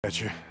At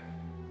you.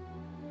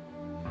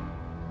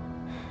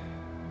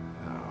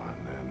 Oh,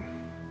 and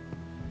then...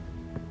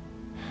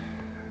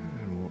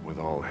 And with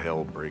all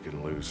hell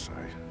breaking loose,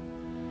 I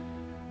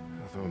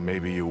thought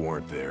maybe you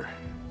weren't there.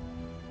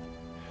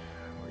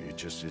 Or you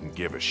just didn't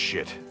give a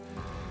shit.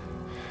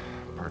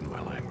 Pardon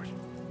my language.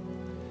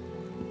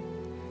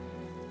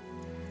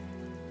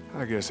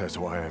 I guess that's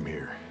why I'm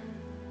here.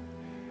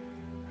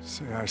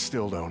 Say, I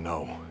still don't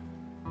know.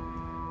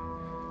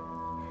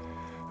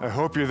 I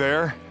hope you're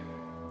there.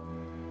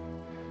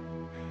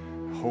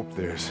 Hope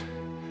there's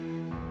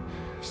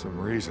some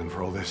reason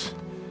for all this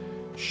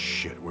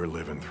shit we're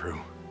living through.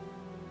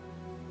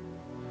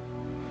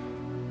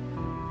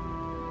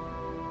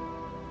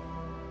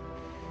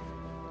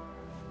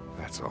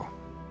 That's all.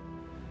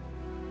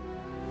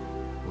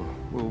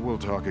 We'll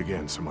talk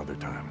again some other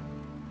time.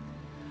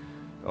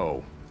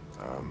 Oh,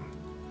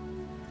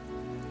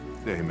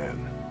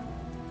 amen.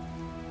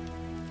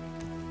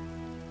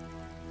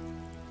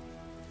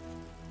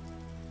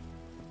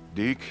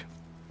 Deke?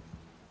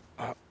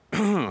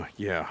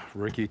 Yeah,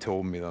 Ricky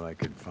told me that I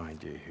could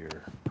find you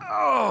here.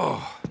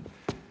 Oh!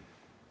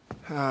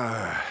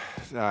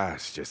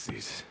 It's just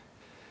these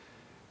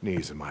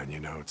knees of mine, you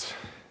know. It's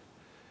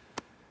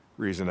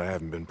reason I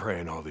haven't been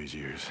praying all these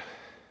years.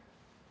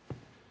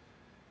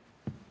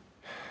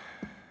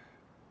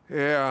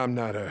 Yeah, I'm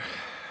not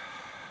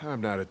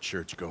a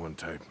church-going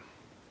type.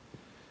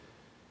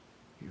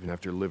 Even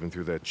after living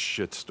through that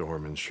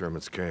shitstorm in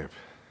Sherman's camp.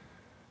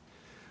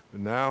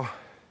 But now,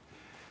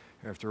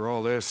 after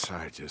all this,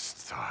 I just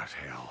thought,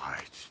 hell,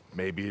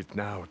 maybe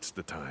now it's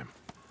the time.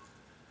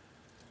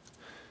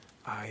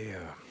 I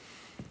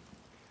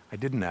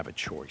didn't have a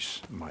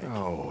choice, Mike.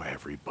 Oh,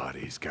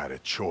 everybody's got a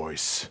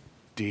choice,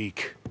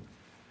 Deke.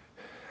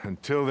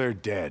 Until they're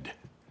dead.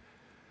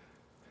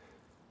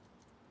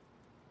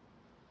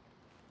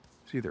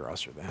 It's either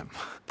us or them.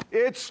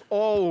 It's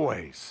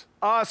always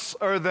us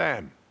or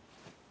them.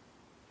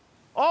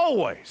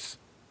 Always.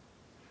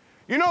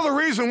 You know the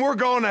reason we're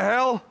going to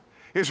hell?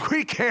 Is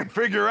we can't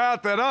figure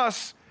out that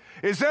us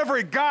is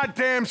every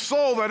goddamn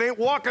soul that ain't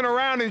walking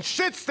around in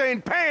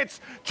shit-stained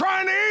pants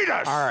trying to eat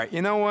us! All right,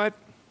 you know what?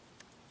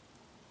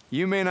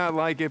 You may not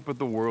like it, but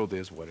the world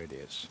is what it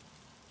is.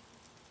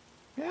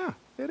 Yeah,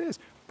 it is.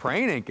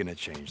 Praying ain't gonna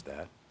change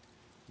that.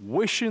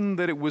 Wishing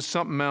that it was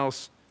something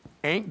else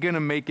ain't gonna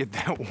make it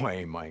that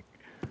way, Mike.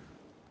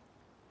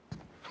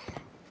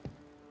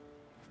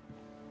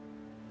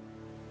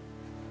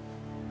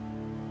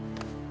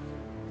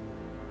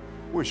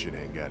 Wishing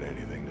ain't got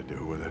anything to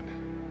do with it.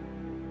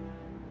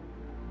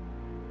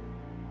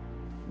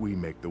 We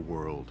make the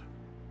world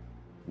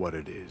what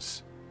it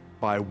is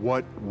by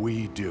what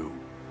we do.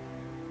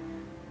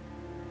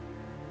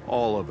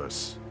 All of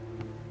us.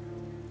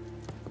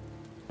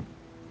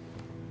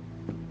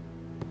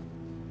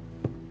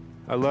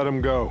 I let him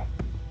go.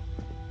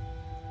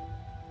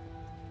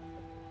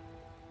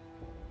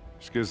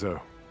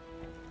 Schizo.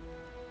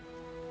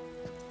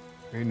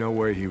 Ain't no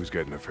way he was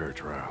getting a fair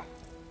trial.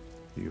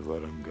 You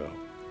let him go.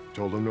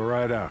 Told him to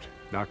ride out,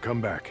 not come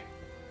back.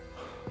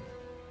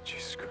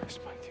 Jesus Christ,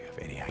 Mike, do you have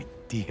any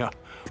idea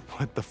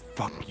what the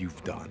fuck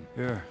you've done?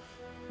 Yeah.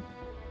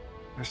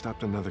 I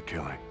stopped another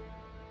killing.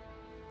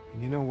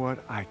 And you know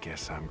what? I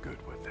guess I'm good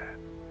with that.